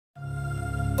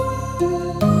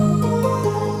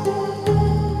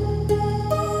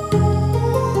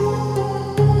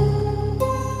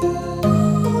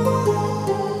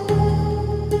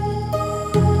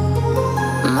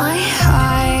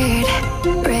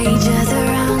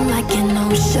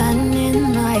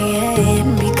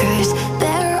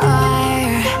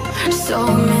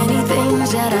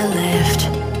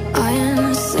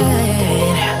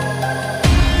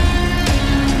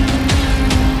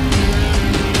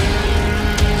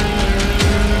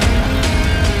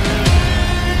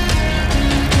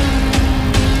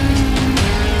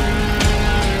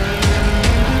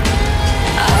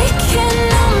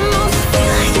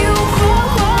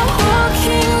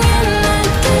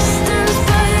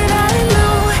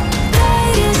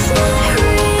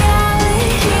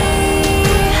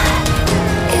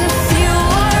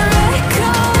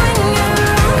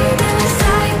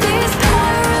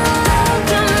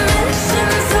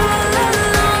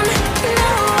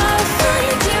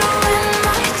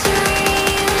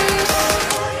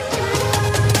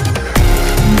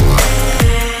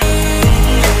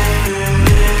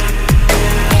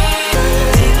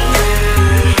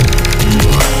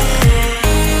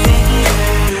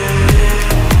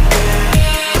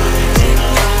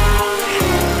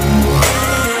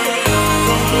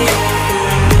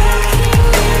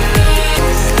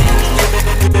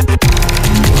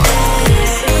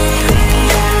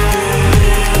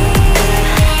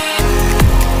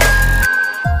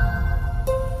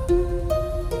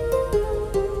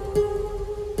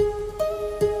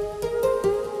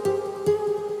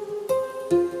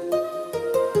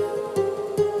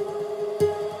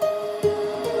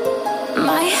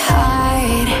My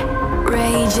heart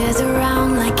rages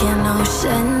around like an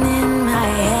ocean in my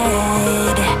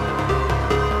head.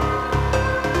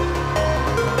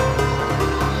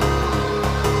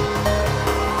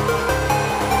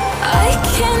 I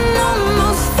can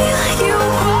almost feel you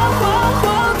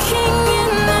walking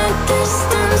in the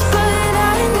distance, but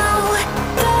I know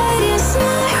that it's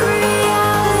not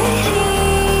reality.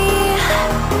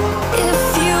 If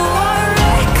you are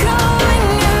echoing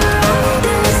around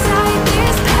inside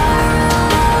these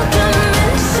parallel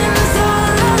dimensions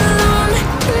all alone,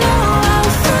 know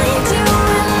I'll find you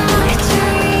in my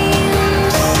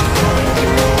dreams.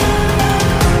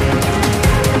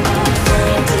 I'll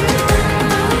find you in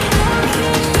my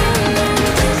walking in the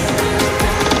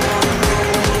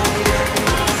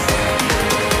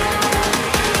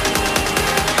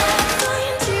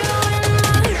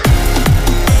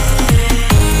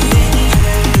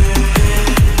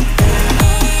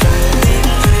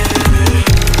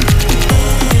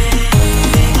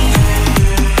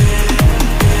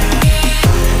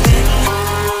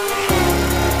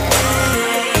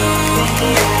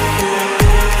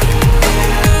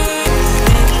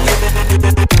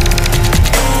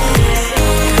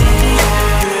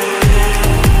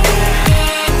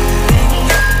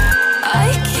I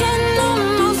can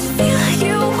almost feel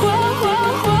you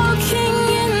walking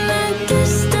in the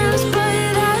distance,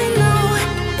 but I know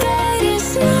that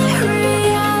it's not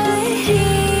reality.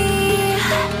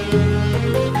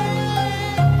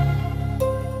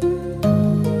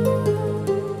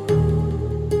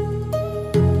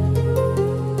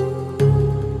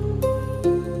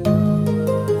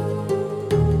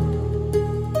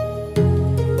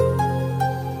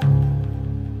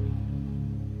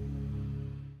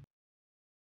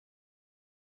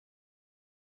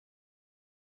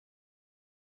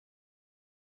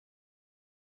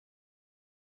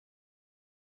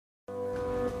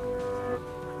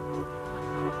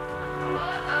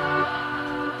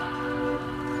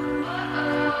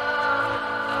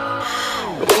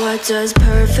 What does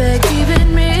perfect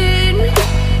even mean?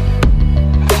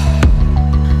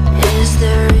 Is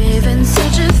there even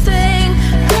such a thing?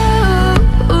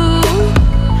 Ooh,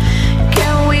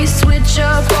 can we switch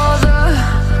up all the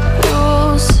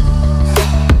rules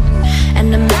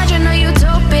and imagine a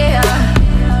utopia?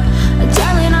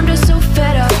 Darling, I'm just so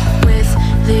fed up with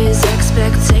these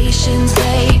expectations.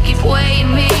 They keep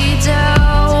weighing me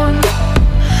down.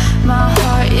 My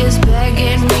heart is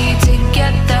begging me to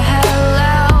get the hell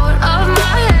out of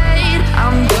my head.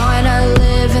 I'm gonna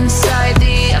live inside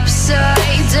the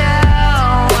upside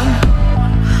down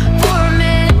for a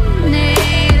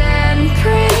minute and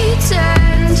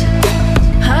pretend,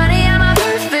 honey, I'm a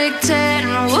perfect 10.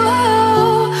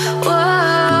 Whoa,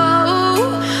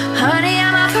 whoa, honey,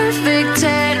 I'm a perfect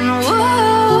 10.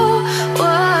 Whoa,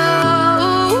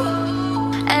 whoa,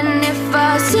 and if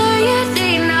I say it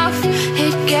enough,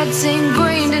 it gets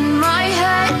ingrained in my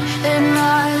head, and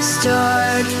I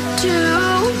start to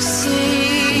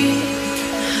see,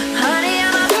 honey,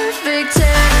 I'm a perfect 10.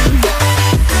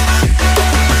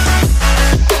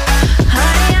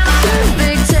 Honey, I'm a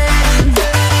perfect 10.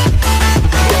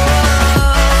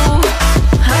 Whoa,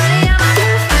 honey, I'm a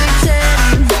perfect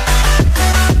 10.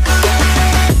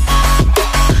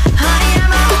 Honey,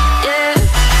 I'm a, yeah.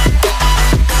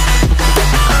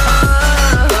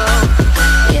 Oh,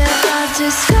 yeah, I've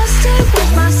discussed it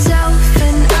with myself,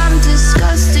 and I'm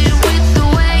disgusted with the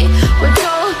way we're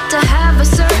told to have a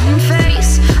certain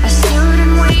face, a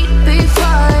certain weight,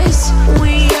 because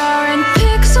we aren't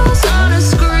pixels on a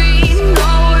screen. No,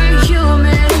 we're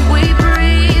human, we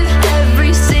breathe.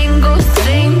 Every single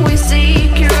thing we see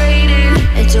curated,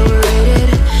 it's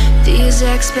overrated. These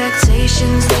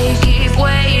expectations, they keep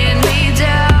weighing me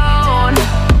down.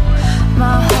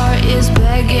 My heart is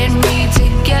begging me to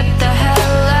get the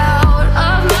hell out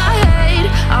of my head.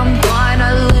 I'm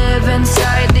gonna live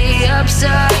inside the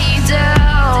upside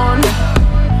down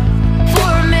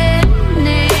for a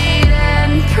minute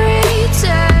and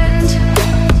pretend,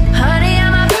 honey,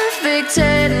 I'm a perfect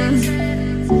 10.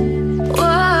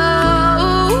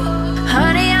 Whoa,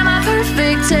 honey, I'm a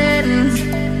perfect 10.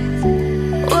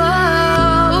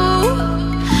 Whoa,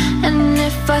 and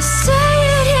if I say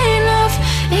it enough,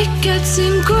 it gets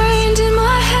ingrained in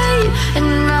my head,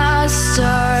 and I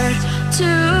start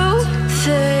to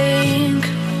think,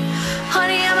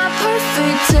 honey, I'm a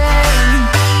perfect 10.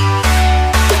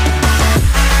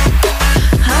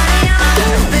 Honey, I'm a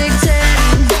perfect 10.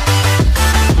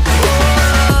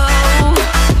 Whoa,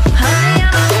 honey,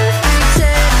 I'm a perfect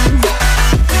 10.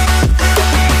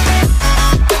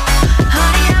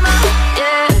 Honey, I'm a,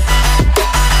 yeah.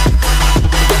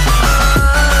 Oh,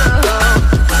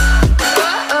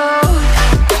 oh, oh.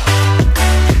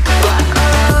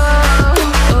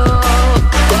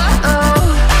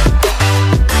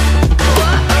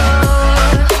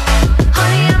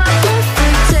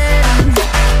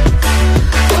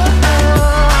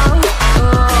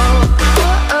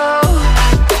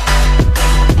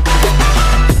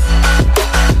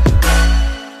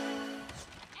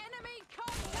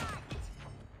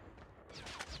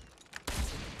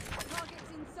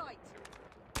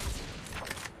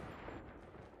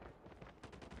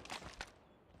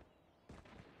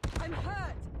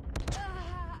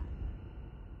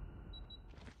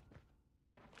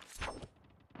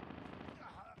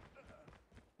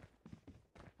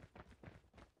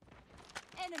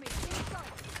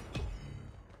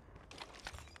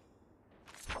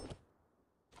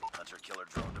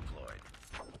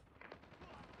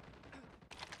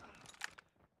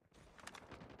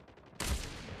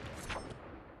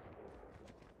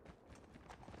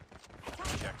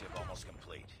 objective almost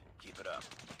complete.